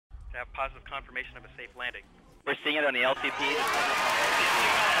have positive confirmation of a safe landing. We're seeing it on the LCP.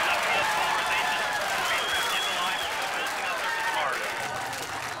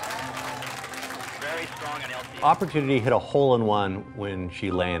 Very strong on LCP. Opportunity hit a hole-in-one when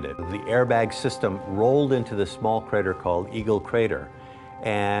she landed. The airbag system rolled into the small crater called Eagle Crater.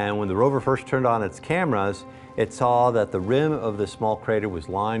 And when the rover first turned on its cameras, it saw that the rim of the small crater was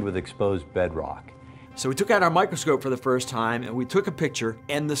lined with exposed bedrock. So we took out our microscope for the first time and we took a picture,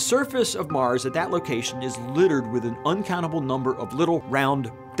 and the surface of Mars at that location is littered with an uncountable number of little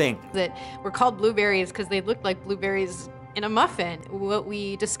round things. That were called blueberries because they looked like blueberries in a muffin. What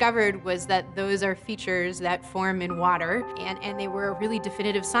we discovered was that those are features that form in water, and they were a really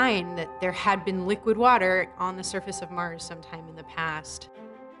definitive sign that there had been liquid water on the surface of Mars sometime in the past.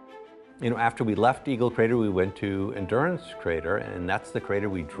 You know, after we left Eagle Crater, we went to Endurance Crater, and that's the crater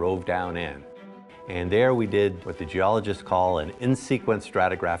we drove down in. And there we did what the geologists call an in-sequence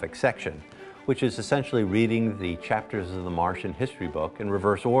stratigraphic section, which is essentially reading the chapters of the Martian history book in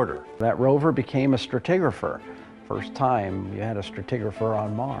reverse order. That rover became a stratigrapher. First time you had a stratigrapher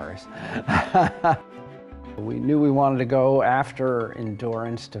on Mars. We knew we wanted to go after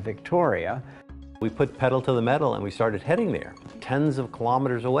Endurance to Victoria. We put pedal to the metal and we started heading there, tens of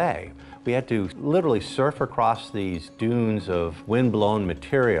kilometers away. We had to literally surf across these dunes of wind-blown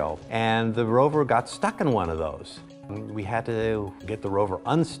material, and the rover got stuck in one of those. We had to get the rover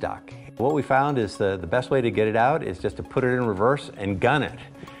unstuck. What we found is the best way to get it out is just to put it in reverse and gun it.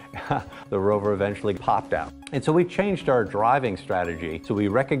 The rover eventually popped out. And so we changed our driving strategy. So we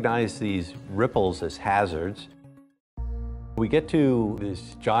recognized these ripples as hazards. We get to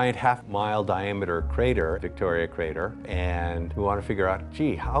this giant half-mile diameter crater, Victoria Crater, and we want to figure out,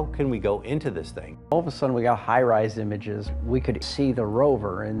 gee, how can we go into this thing? All of a sudden we got high-rise images. We could see the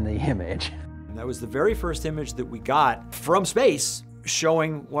rover in the image. And that was the very first image that we got from space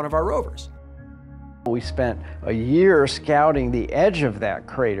showing one of our rovers. We spent a year scouting the edge of that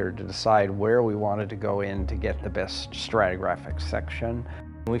crater to decide where we wanted to go in to get the best stratigraphic section.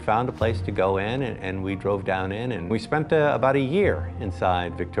 We found a place to go in, and we drove down in, and we spent about a year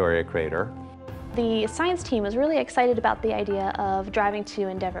inside Victoria Crater. The science team was really excited about the idea of driving to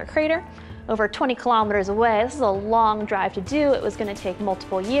Endeavour Crater, over 20 kilometers away. This is a long drive to do. It was going to take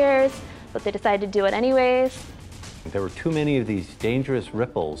multiple years, but they decided to do it anyways. There were too many of these dangerous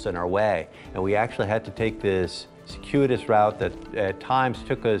ripples in our way, and we actually had to take this circuitous route that at times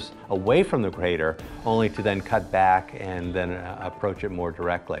took us away from the crater, only to then cut back and then approach it more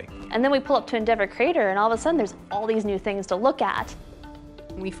directly. And then we pull up to Endeavour Crater, and all of a sudden there's all these new things to look at.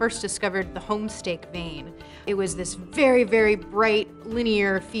 We first discovered the homestake vein. It was this very, very bright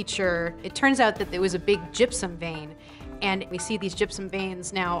linear feature. It turns out that there was a big gypsum vein, and we see these gypsum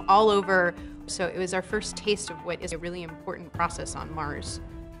veins now all over. So it was our first taste of what is a really important process on Mars.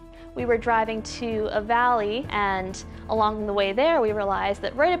 We were driving to a valley, and along the way there we realized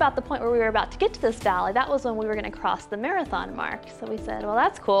that right about the point where we were about to get to this valley, that was when we were going to cross the marathon mark. So we said, well,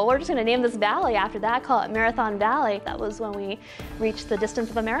 that's cool. We're just going to name this valley after that, call it Marathon Valley. That was when we reached the distance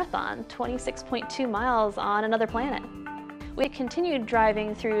of a marathon, 26.2 miles on another planet. We continued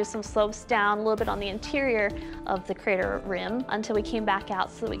driving through some slopes down a little bit on the interior of the crater rim until we came back out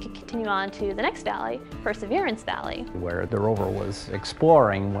so that we could continue on to the next valley, Perseverance Valley, where the rover was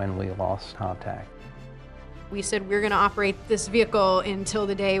exploring when we lost contact. We said we're going to operate this vehicle until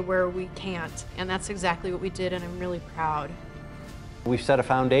the day where we can't, and that's exactly what we did, and I'm really proud. We've set a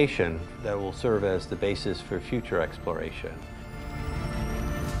foundation that will serve as the basis for future exploration.